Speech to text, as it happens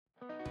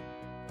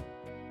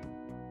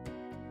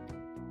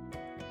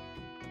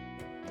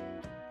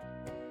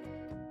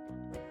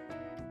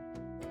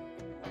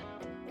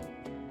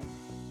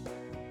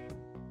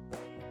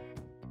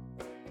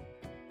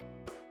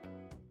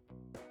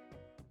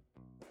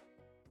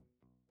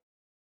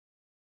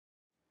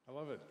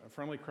love it. A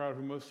friendly crowd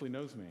who mostly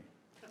knows me.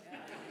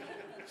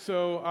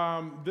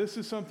 So this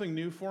is something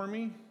new for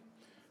me.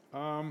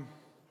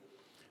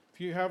 If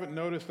you haven't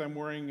noticed, I'm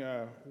wearing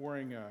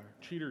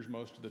cheaters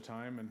most of the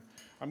time, and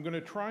I'm going to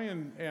try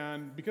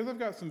and because I've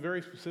got some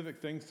very specific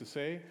things to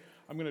say,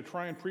 I'm going to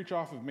try and preach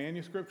off of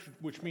manuscript,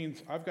 which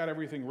means I've got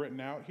everything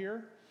written out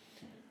here.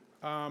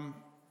 I've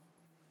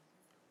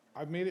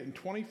made it in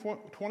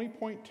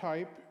 20-point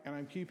type, and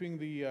I'm keeping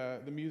the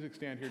music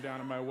stand here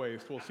down at my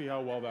waist. We'll see how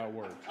well that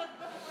works.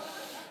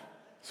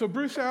 So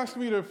Bruce asked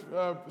me to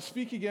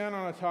speak again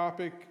on a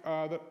topic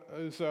that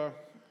is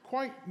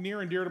quite near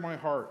and dear to my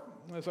heart.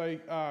 As I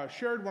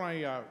shared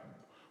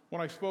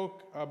when I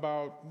spoke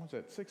about,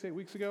 6-8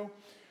 weeks ago?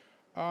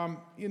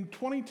 In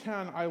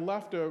 2010, I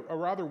left a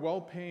rather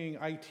well-paying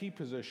IT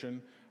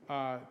position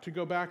to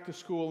go back to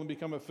school and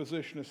become a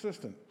physician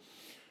assistant.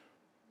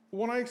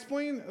 When I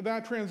explain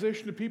that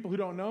transition to people who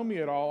don't know me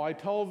at all, I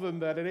tell them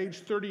that at age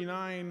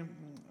 39,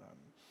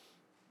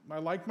 I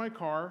liked my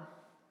car,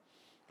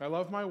 I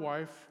love my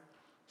wife,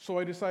 so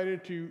I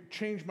decided to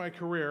change my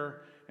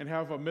career and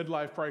have a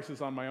midlife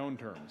crisis on my own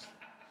terms.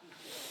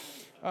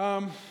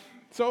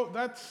 So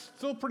that's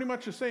still pretty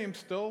much the same.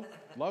 Still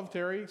love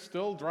Terry,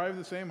 still drive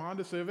the same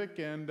Honda Civic,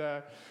 and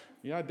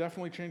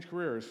definitely change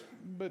careers.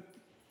 But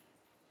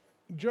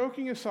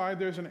joking aside,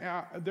 there's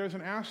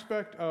an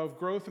aspect of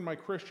growth in my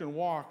Christian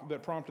walk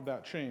that prompted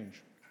that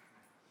change.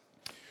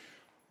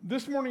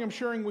 This morning I'm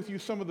sharing with you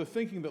some of the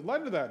thinking that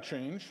led to that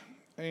change,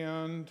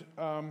 and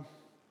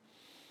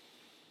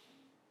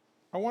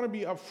I want to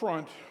be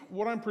upfront.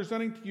 What I'm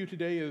presenting to you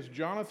today is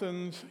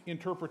Jonathan's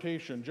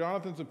interpretation,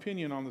 Jonathan's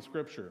opinion on the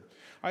Scripture.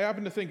 I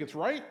happen to think it's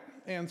right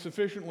and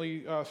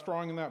sufficiently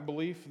strong in that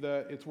belief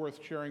that it's worth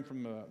sharing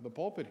from the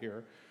pulpit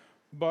here.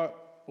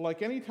 But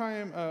like any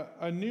time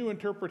a new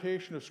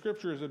interpretation of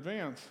Scripture is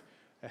advanced,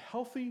 a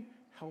healthy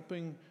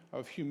helping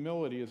of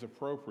humility is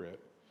appropriate.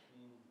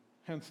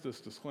 Hence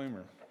this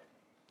disclaimer.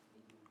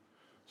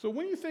 So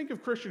when you think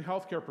of Christian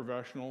healthcare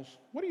professionals,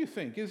 what do you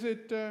think? Is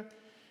it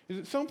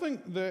something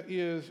that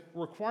is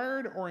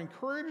required or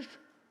encouraged,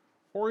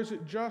 or is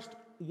it just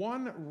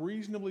one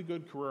reasonably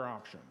good career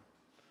option?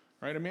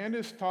 Right?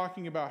 Amanda's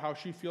talking about how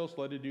she feels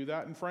led to do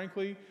that, and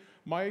frankly,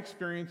 my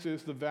experience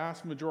is the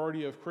vast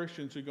majority of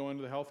Christians who go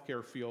into the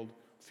healthcare field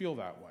feel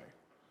that way.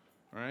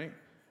 Right?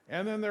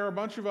 And then there are a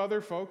bunch of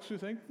other folks who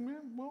think,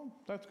 well,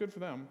 that's good for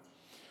them.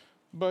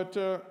 But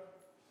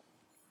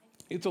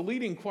it's a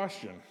leading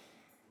question,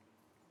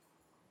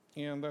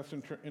 and that's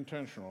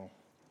intentional.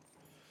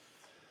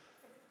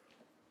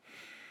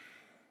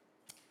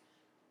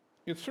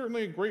 It's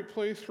certainly a great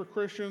place for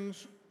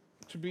Christians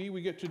to be.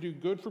 We get to do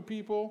good for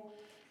people,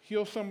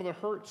 heal some of the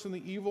hurts and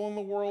the evil in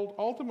the world.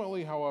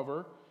 Ultimately,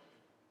 however,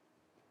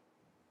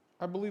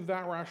 I believe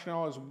that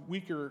rationale is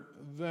weaker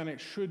than it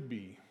should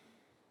be.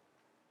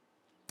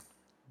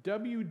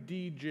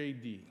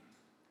 WDJD.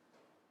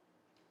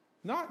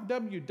 Not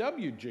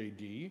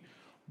WWJD,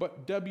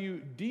 but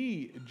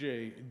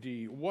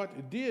WDJD.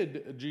 What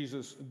did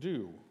Jesus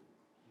do?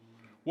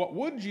 What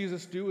would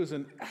Jesus do is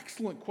an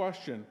excellent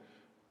question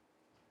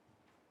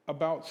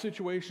about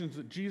situations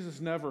that Jesus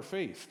never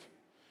faced.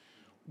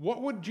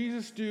 What would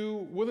Jesus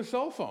do with a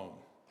cell phone?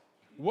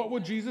 What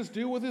would Jesus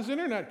do with his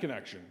internet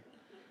connection?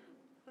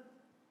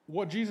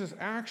 What Jesus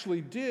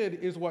actually did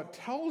is what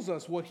tells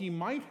us what he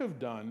might have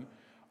done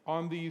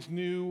on these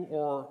new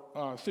or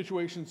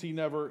situations he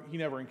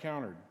never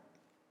encountered.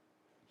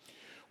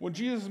 When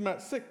Jesus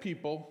met sick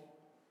people,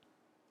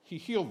 he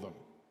healed them.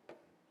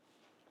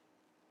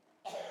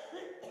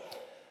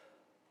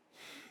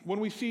 When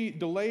we see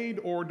delayed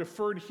or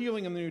deferred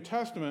healing in the New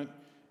Testament,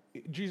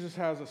 Jesus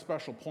has a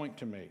special point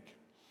to make.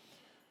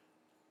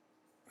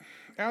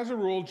 As a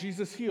rule,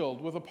 Jesus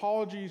healed. With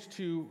apologies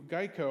to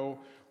Geico,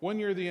 when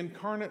you're the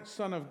incarnate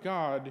Son of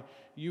God,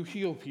 you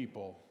heal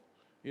people.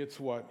 It's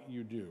what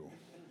you do.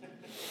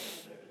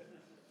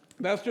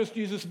 That's just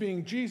Jesus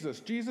being Jesus.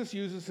 Jesus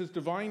uses his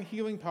divine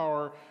healing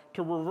power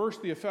to reverse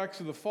the effects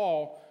of the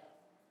fall.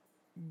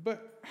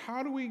 But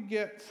how do we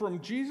get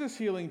from Jesus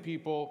healing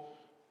people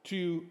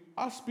to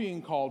us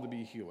being called to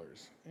be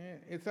healers?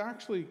 It's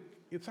actually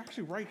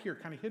right here,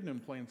 kind of hidden in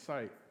plain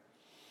sight.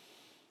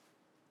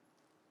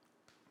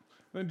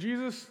 Then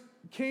Jesus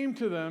came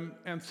to them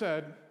and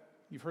said,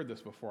 you've heard this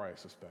before, I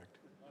suspect,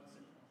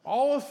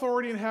 all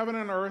authority in heaven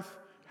and earth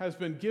has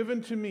been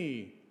given to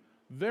me.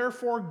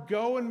 Therefore,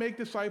 go and make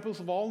disciples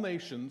of all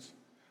nations,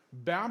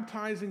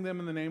 baptizing them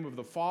in the name of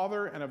the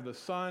Father and of the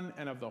Son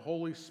and of the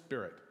Holy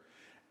Spirit,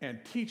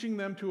 and teaching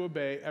them to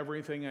obey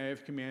everything I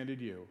have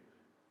commanded you.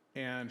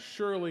 And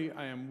surely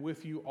I am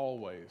with you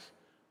always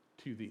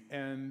to the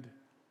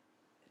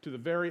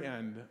very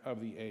end of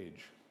the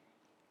age.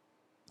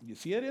 You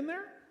see it in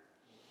there?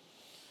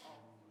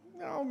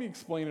 Now, let me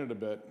explain it a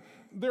bit.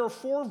 There are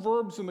 4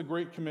 verbs in the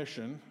Great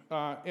Commission,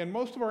 and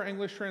most of our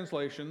English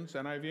translations,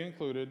 NIV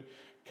included,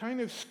 kind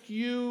of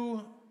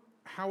skew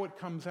how it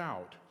comes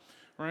out,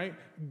 right?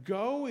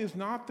 Go is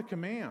not the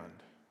command.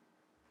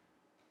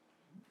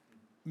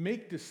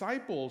 make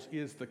disciples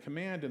is the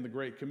command in the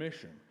Great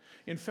Commission.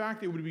 In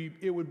fact, it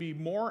would be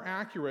more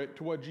accurate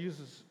to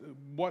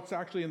what's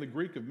actually in the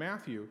Greek of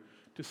Matthew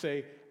to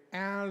say,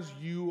 as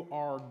you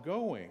are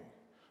going.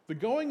 The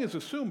going is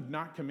assumed,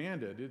 not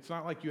commanded. It's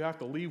not like you have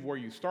to leave where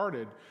you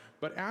started,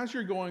 but as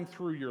you're going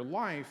through your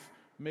life,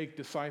 make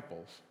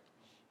disciples.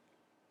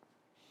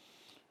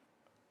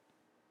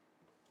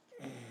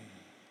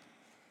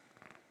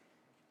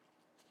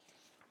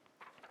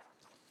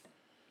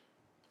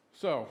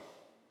 So,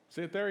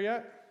 see it there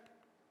yet?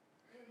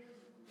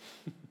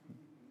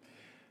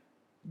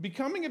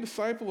 Becoming a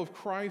disciple of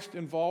Christ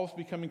involves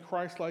becoming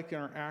Christ-like in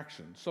our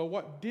actions. So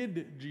what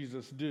did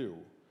Jesus do?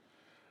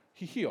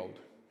 He healed.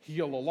 He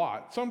healed a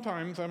lot.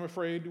 Sometimes, I'm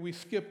afraid, we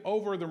skip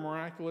over the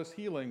miraculous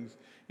healings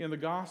in the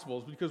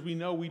Gospels because we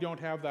know we don't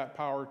have that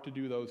power to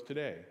do those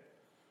today.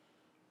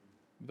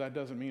 That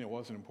doesn't mean it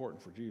wasn't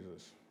important for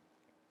Jesus.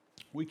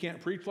 We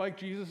can't preach like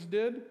Jesus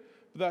did,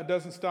 but that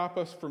doesn't stop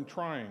us from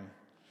trying.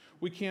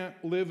 We can't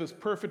live as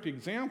perfect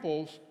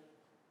examples,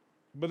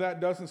 but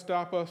that doesn't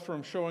stop us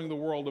from showing the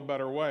world a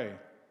better way.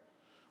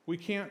 We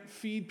can't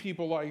feed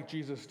people like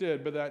Jesus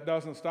did, but that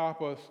doesn't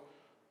stop us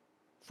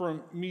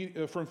from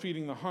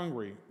feeding the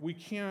hungry. We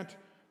can't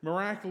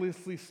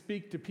miraculously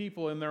speak to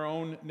people in their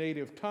own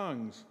native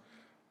tongues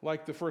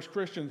like the first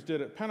Christians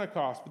did at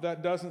Pentecost, but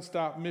that doesn't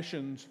stop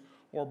missions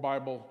or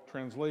Bible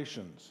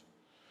translations.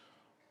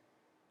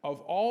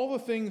 Of all the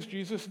things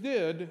Jesus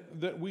did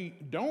that we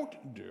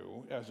don't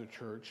do as a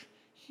church,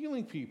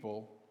 healing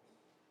people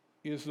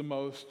is the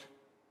most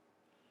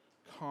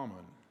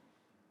common.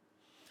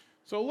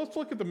 So let's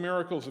look at the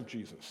miracles of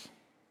Jesus.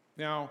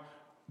 Now,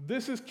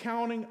 this is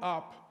counting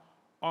up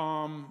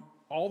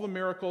all the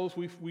miracles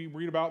we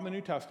read about in the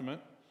New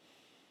Testament,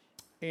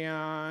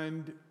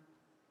 and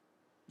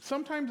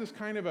sometimes it's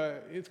kind of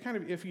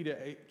iffy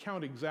to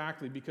count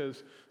exactly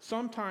because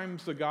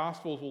sometimes the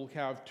Gospels will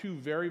have two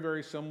very,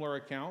 very similar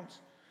accounts,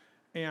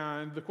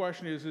 and the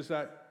question is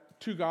that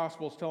two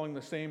Gospels telling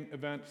the same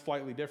event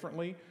slightly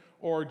differently,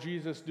 or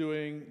Jesus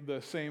doing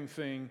the same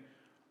thing,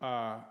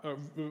 a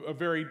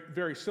very,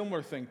 very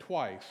similar thing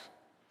twice,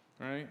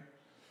 right?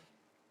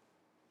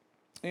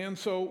 And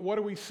so what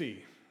do we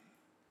see?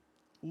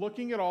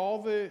 Looking at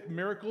all the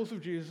miracles of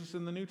Jesus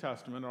in the New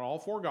Testament, in all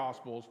four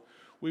Gospels,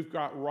 we've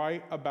got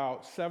right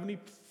about 70%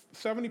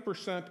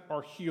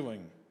 are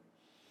healing.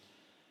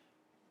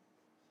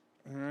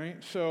 All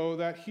right, so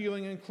that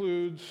healing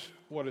includes,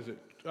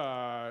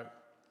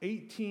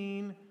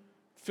 18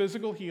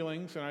 physical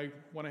healings, and I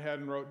went ahead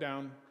and wrote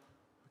down,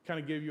 kind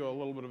of gave you a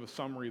little bit of a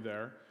summary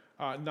there.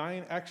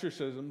 9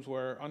 exorcisms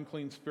where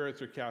unclean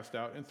spirits are cast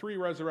out, and 3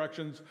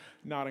 resurrections,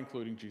 not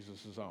including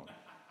Jesus' own.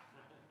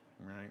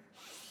 All right.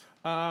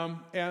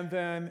 And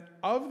then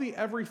of the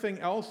everything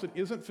else that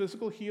isn't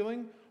physical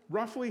healing,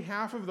 roughly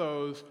half of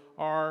those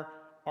are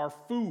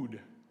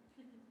food,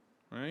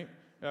 right?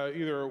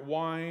 Either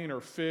wine or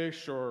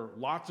fish or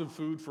lots of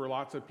food for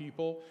lots of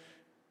people.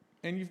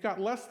 And you've got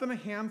less than a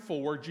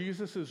handful where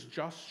Jesus is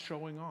just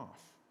showing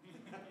off,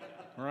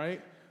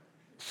 right?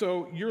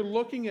 So you're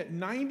looking at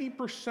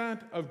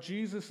 90% of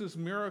Jesus'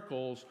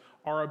 miracles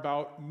are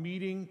about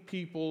meeting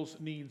people's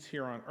needs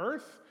here on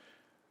earth,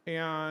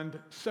 and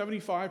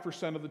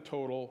 75% of the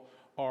total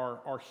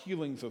are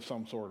healings of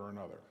some sort or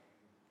another.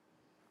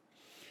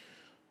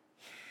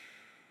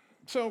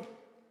 So,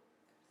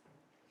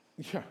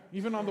 yeah,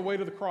 even on the way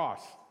to the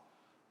cross,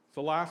 it's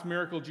the last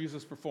miracle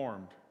Jesus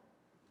performed,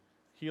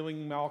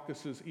 healing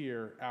Malchus's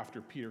ear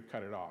after Peter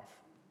cut it off.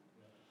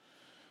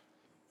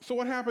 So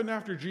what happened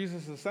after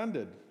Jesus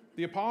ascended?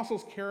 The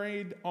apostles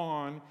carried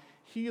on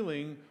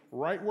healing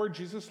right where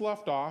Jesus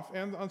left off,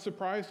 and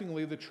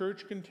unsurprisingly, the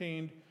church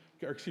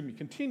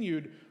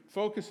continued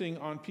focusing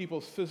on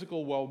people's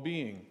physical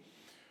well-being,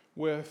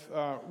 with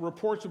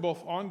reports of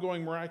both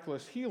ongoing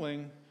miraculous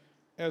healing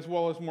as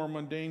well as more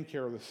mundane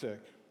care of the sick.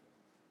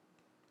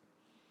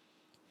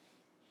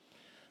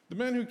 The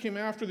men who came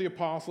after the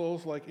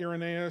apostles, like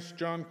Irenaeus,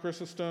 John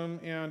Chrysostom,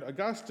 and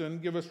Augustine,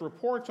 give us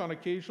reports on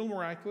occasional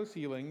miraculous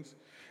healings,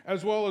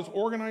 as well as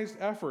organized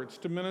efforts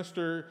to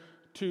minister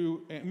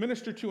to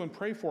and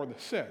pray for the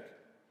sick.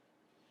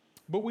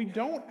 But we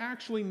don't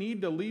actually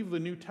need to leave the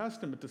New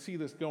Testament to see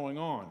this going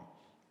on.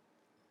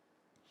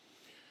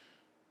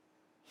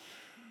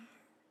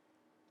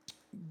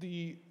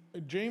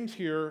 James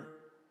here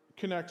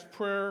connects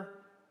prayer,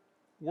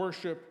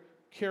 worship,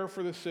 care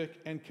for the sick,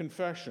 and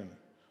confession,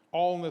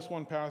 all in this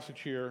one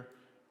passage here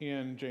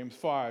in James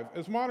 5.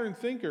 As modern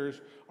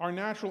thinkers, our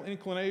natural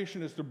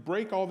inclination is to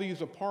break all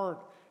these apart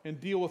and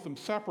deal with them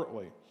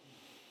separately.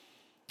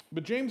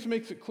 But James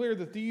makes it clear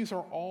that these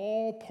are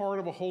all part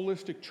of a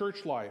holistic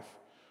church life.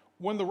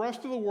 When the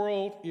rest of the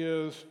world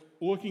is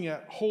looking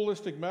at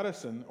holistic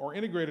medicine or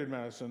integrated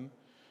medicine,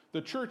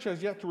 the church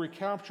has yet to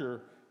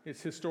recapture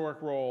its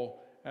historic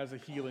role as a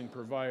healing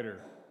provider.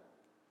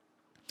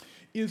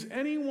 Is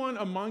anyone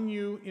among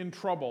you in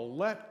trouble?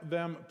 Let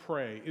them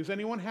pray. Is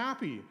anyone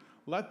happy?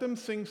 Let them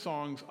sing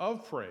songs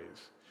of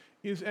praise.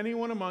 Is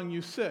anyone among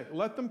you sick?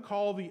 Let them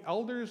call the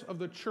elders of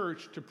the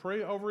church to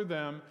pray over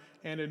them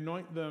and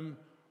anoint them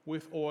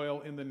with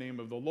oil in the name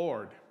of the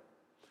Lord.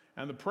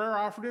 And the prayer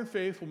offered in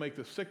faith will make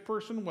the sick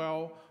person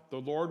well. The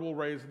Lord will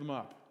raise them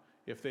up.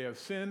 If they have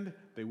sinned,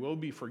 they will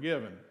be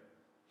forgiven.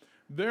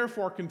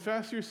 Therefore,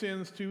 confess your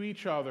sins to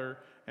each other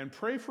and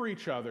pray for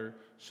each other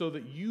so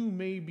that you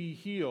may be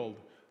healed.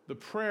 The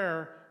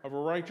prayer of a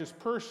righteous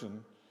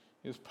person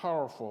is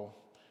powerful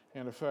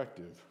and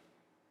effective.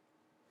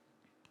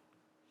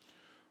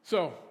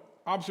 So,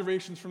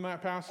 observations from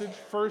that passage.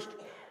 First,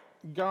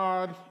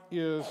 God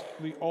is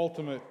the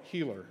ultimate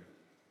healer.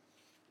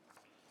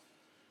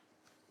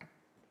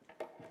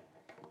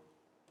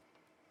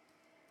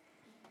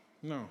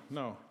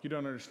 No, you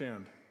don't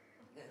understand.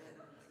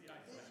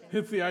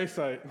 It's the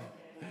eyesight.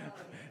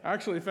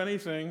 Actually, if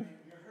anything,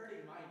 you're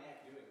hurting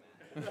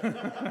my neck doing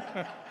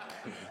that.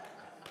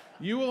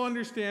 You will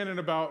understand in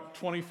about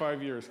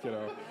 25 years,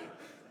 kiddo.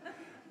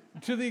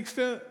 To the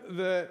extent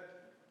that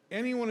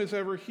anyone is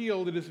ever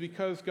healed, it is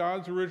because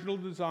God's original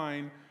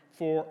design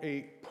for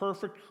a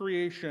perfect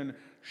creation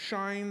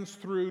shines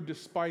through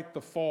despite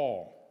the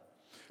fall,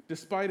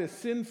 despite a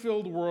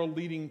sin-filled world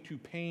leading to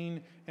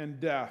pain and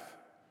death.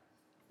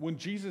 When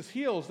Jesus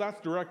heals,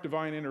 that's direct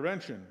divine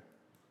intervention.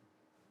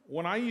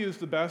 When I use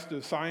the best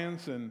of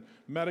science and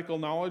medical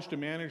knowledge to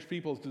manage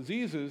people's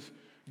diseases,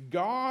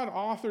 God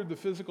authored the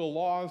physical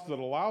laws that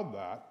allowed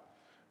that.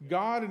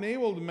 God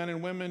enabled men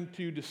and women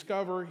to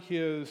discover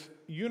his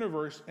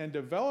universe and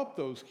develop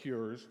those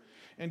cures,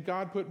 and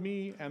God put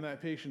me and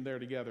that patient there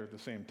together at the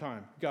same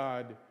time.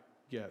 God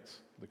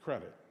gets the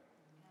credit.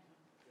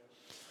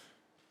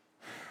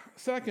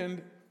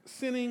 Second,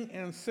 sinning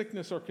and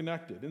sickness are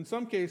connected. In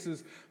some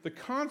cases, the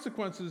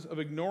consequences of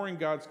ignoring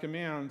God's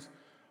commands,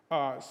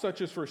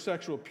 such as for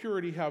sexual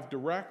purity, have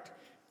direct,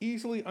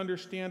 easily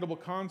understandable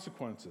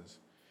consequences.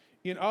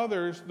 In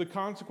others, the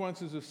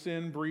consequences of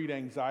sin breed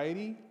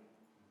anxiety,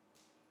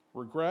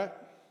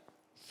 regret,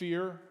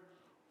 fear,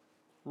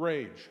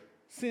 rage.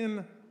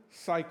 Sin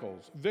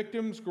cycles.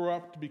 Victims grow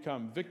up to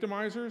become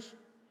victimizers,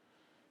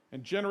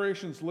 and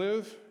generations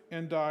live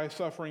and die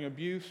suffering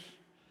abuse,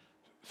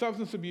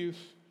 substance abuse,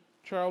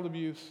 child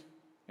abuse,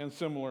 and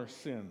similar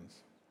sins.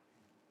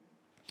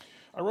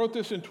 I wrote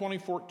this in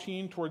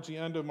 2014 towards the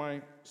end of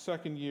my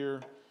second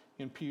year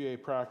in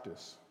PA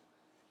practice.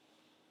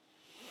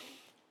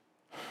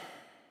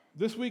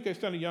 This week I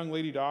sent a young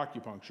lady to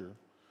acupuncture.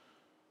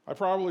 I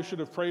probably should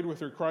have prayed with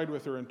her, cried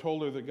with her, and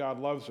told her that God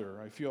loves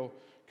her. I feel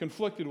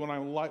conflicted when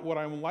what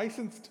I'm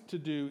licensed to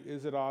do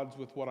is at odds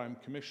with what I'm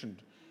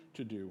commissioned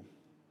to do.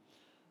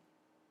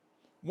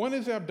 When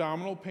is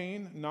abdominal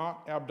pain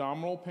not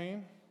abdominal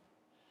pain?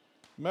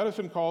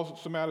 Medicine calls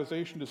it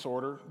somatization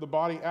disorder, the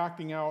body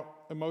acting out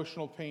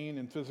emotional pain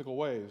in physical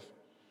ways.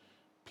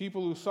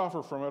 People who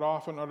suffer from it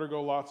often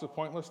undergo lots of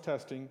pointless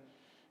testing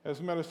as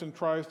medicine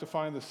tries to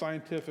find the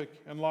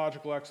scientific and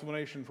logical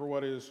explanation for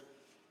what is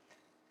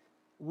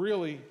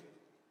really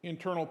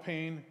internal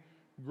pain,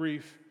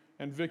 grief,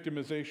 and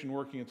victimization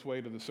working its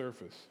way to the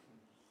surface.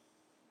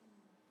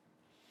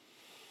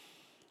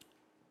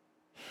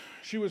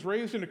 She was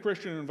raised in a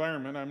Christian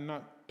environment. I'm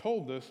not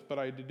told this, but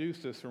I deduce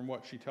this from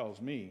what she tells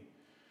me.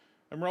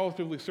 I'm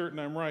relatively certain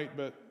I'm right,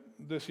 but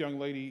this young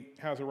lady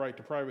has a right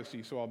to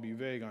privacy, so I'll be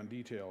vague on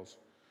details.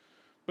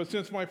 But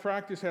since my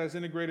practice has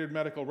integrated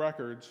medical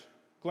records,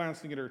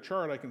 glancing at her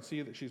chart, I can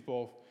see that she's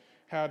both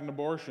had an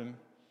abortion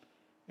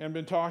and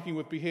been talking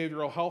with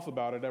behavioral health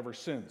about it ever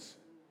since.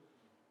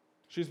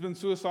 She's been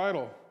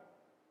suicidal,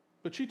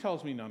 but she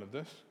tells me none of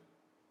this.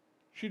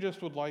 She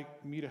just would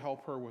like me to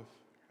help her with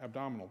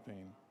abdominal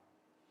pain.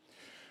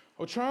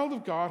 Oh, child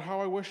of God, how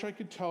I wish I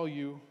could tell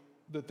you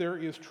that there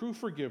is true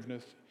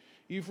forgiveness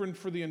even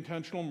for the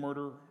intentional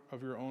murder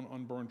of your own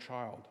unborn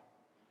child.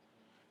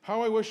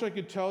 How I wish I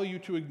could tell you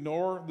to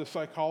ignore the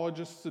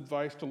psychologist's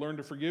advice to learn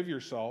to forgive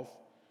yourself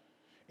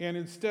and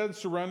instead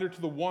surrender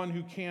to the one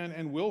who can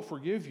and will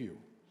forgive you.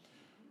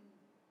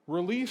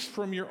 Release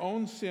from your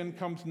own sin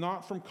comes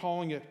not from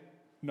calling it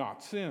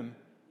not sin,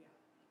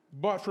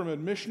 but from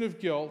admission of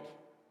guilt,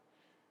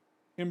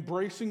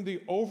 embracing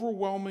the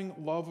overwhelming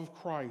love of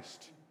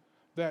Christ,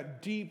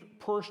 that deep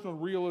personal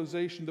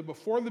realization that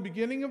before the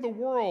beginning of the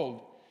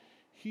world,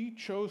 he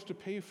chose to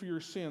pay for your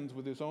sins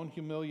with his own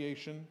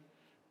humiliation,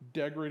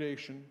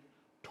 degradation,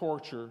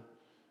 torture,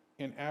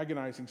 and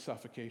agonizing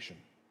suffocation.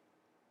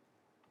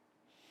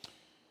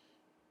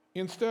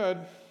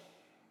 Instead,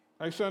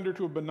 I send her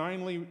to a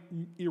benignly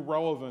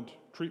irrelevant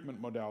treatment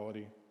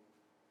modality.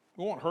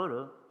 It won't hurt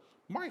her,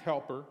 might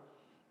help her,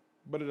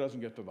 but it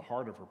doesn't get to the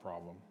heart of her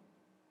problem.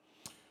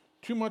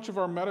 Too much of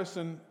our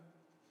medicine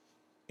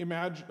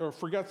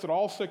forgets that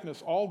all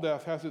sickness, all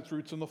death has its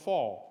roots in the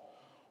fall.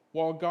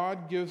 While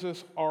God gives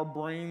us our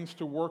brains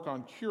to work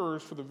on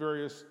cures for the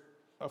various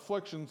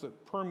afflictions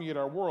that permeate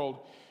our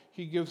world,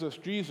 he gives us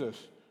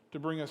Jesus to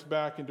bring us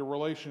back into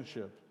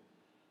relationship,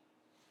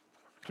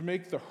 to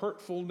take the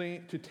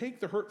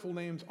hurtful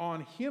names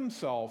on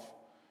himself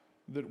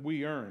that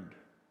we earned.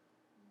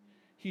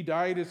 He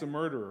died as a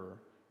murderer,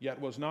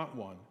 yet was not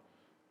one,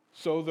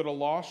 so that a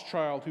lost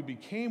child who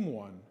became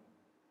one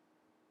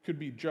could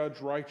be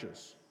judged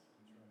righteous.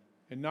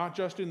 And not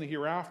just in the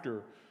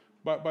hereafter,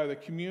 but by the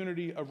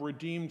community of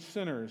redeemed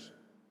sinners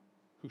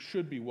who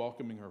should be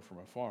welcoming her from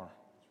afar.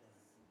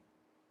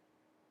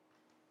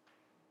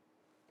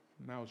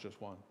 Now it's just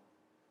one.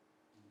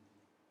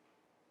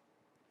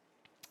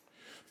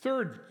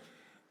 Third,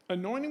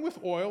 anointing with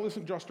oil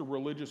isn't just a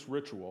religious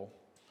ritual,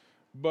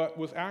 but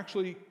was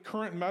actually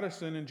current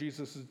medicine in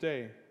Jesus'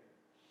 day.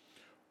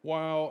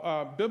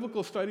 While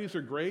biblical studies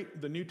are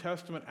great, the New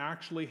Testament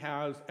actually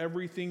has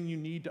everything you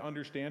need to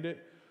understand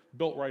it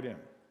built right in.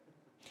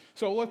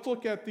 So let's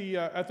look at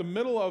the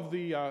middle of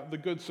the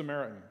Good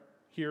Samaritan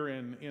here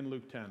in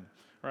Luke 10.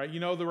 All right, you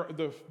know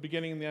the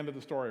beginning and the end of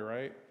the story,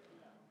 right?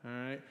 All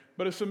right.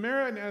 But a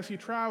Samaritan, as he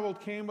traveled,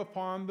 came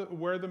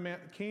where the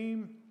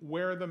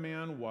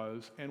man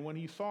was, and when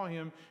he saw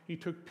him, he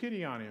took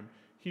pity on him.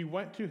 He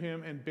went to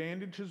him and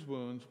bandaged his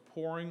wounds,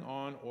 pouring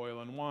on oil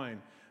and wine.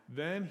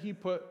 Then he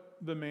put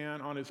the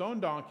man on his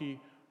own donkey,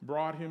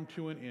 brought him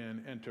to an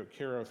inn, and took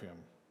care of him.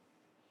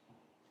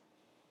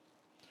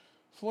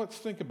 So let's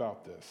think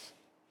about this.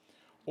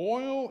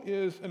 Oil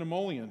is an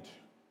emollient.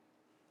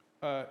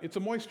 It's a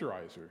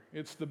moisturizer.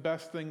 It's the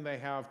best thing they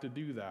have to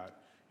do that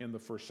in the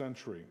first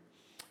century.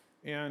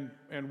 And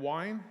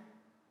wine?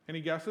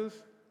 Any guesses?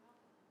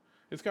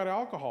 It's got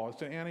alcohol.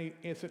 It's an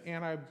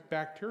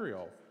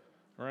antibacterial,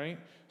 right?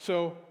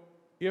 So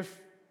if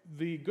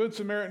the Good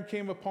Samaritan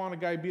came upon a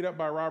guy beat up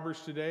by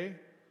robbers today,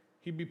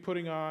 he'd be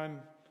putting on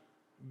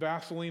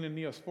Vaseline and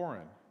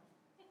Neosporin.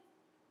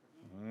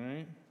 All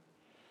right?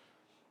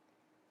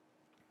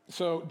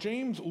 So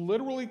James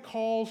literally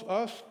calls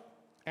us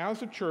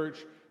as a church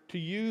to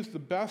use the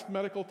best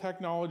medical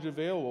technology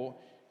available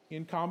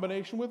in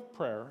combination with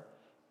prayer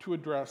to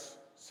address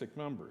sick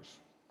members.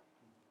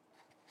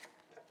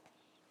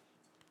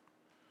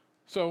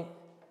 So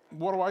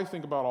what do I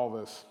think about all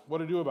this? What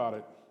to do about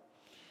it?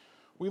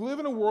 We live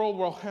in a world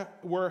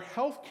where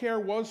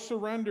healthcare was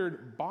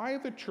surrendered by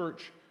the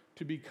church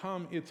to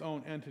become its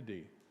own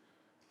entity.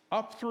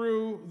 Up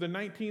through the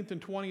 19th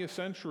and 20th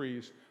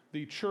centuries,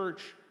 the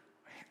church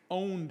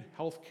owned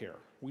healthcare.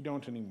 We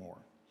don't anymore.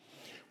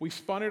 We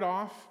spun it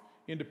off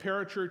into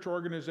parachurch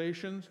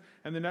organizations,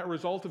 and the net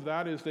result of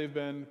that is they've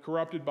been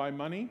corrupted by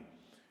money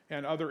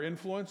and other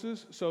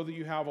influences, so that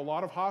you have a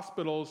lot of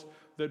hospitals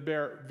that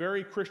bear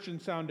very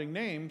Christian-sounding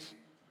names,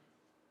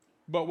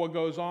 but what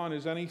goes on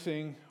is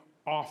anything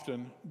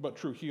often but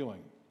true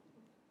healing.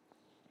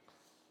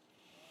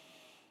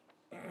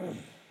 It's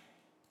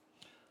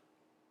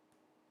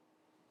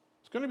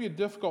going to be a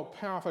difficult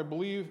path. I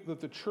believe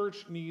that the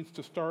church needs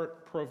to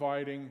start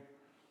providing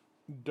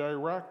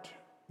direct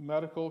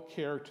medical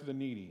care to the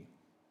needy.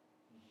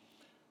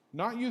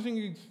 Not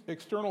using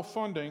external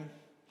funding,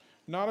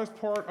 not as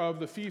part of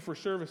the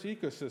fee-for-service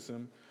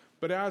ecosystem,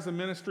 but as a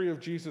ministry of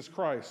Jesus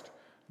Christ,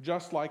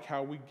 just like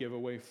how we give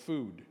away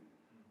food.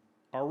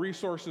 Our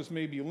resources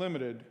may be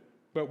limited,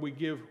 but we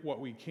give what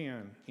we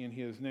can in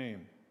His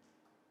name.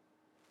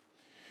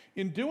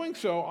 In doing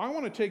so, I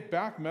want to take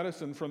back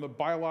medicine from the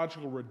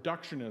biological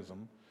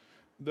reductionism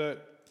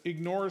that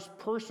ignores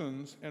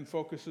persons and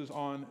focuses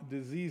on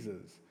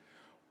diseases.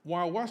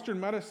 While Western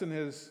medicine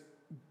has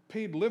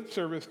paid lip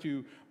service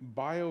to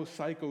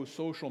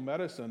biopsychosocial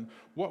medicine,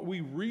 what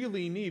we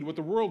really need, what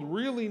the world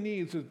really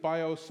needs, is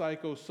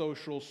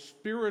biopsychosocial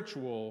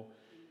spiritual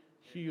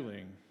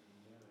healing.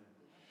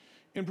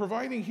 In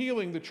providing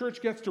healing, the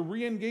church gets to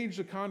re-engage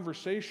the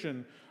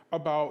conversation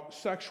about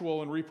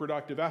sexual and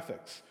reproductive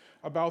ethics,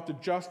 about the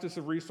justice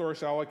of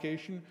resource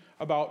allocation,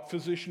 about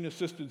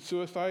physician-assisted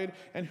suicide,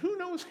 and who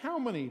knows how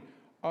many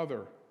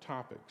other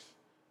topics.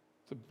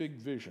 It's a big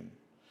vision.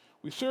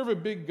 We serve a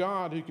big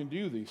God who can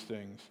do these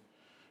things.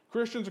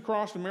 Christians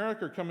across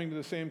America are coming to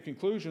the same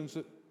conclusions,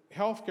 that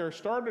healthcare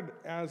started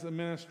as a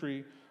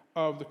ministry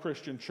of the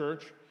Christian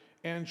church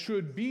and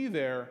should be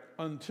there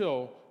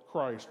until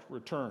Christ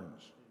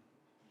returns.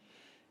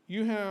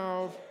 You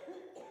have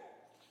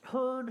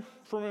heard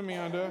from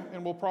Amanda,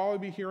 and we'll probably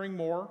be hearing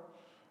more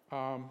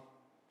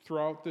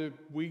throughout the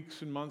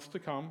weeks and months to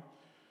come,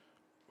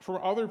 from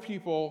other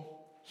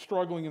people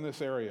struggling in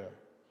this area.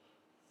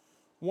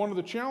 One of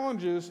the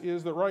challenges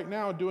is that right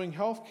now doing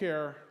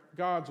healthcare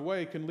God's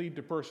way can lead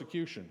to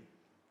persecution.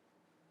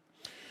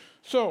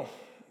 So,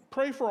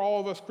 pray for all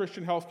of us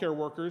Christian healthcare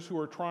workers who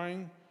are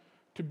trying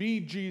to be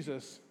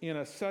Jesus in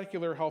a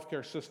secular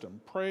healthcare system.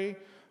 Pray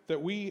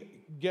that we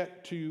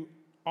get to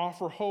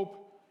offer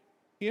hope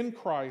in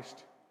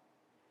Christ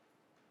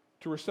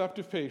to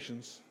receptive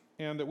patients,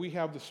 and that we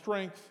have the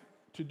strength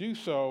to do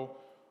so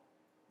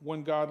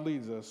when God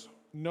leads us,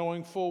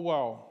 knowing full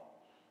well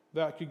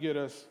that could get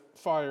us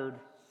fired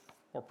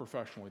or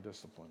professionally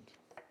disciplined.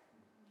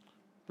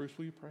 Bruce,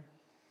 will you pray?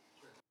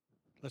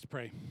 Let's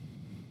pray.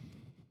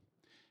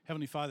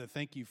 Heavenly Father,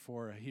 thank you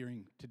for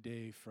hearing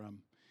today from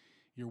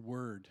your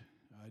word,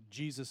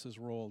 Jesus'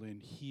 role in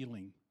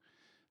healing.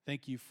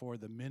 Thank you for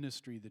the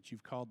ministry that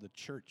you've called the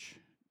church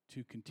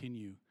to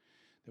continue,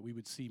 that we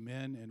would see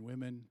men and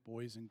women,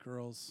 boys and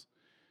girls,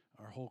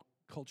 our whole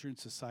culture and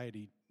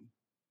society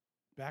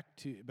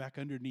back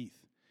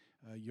underneath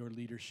your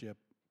leadership,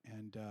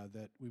 and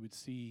that we would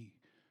see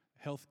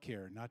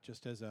healthcare not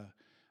just as a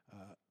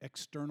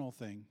external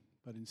thing,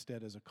 but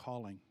instead as a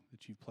calling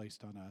that you've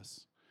placed on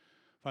us.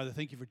 Father,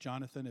 thank you for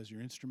Jonathan as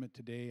your instrument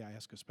today. I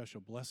ask a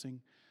special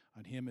blessing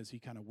on him as he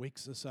kind of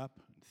wakes us up,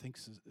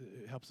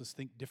 helps us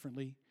think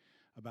differently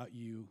about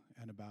you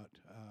and about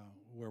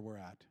where we're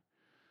at.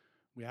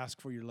 We ask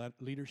for your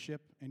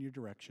leadership and your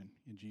direction.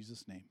 In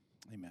Jesus' name,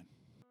 amen.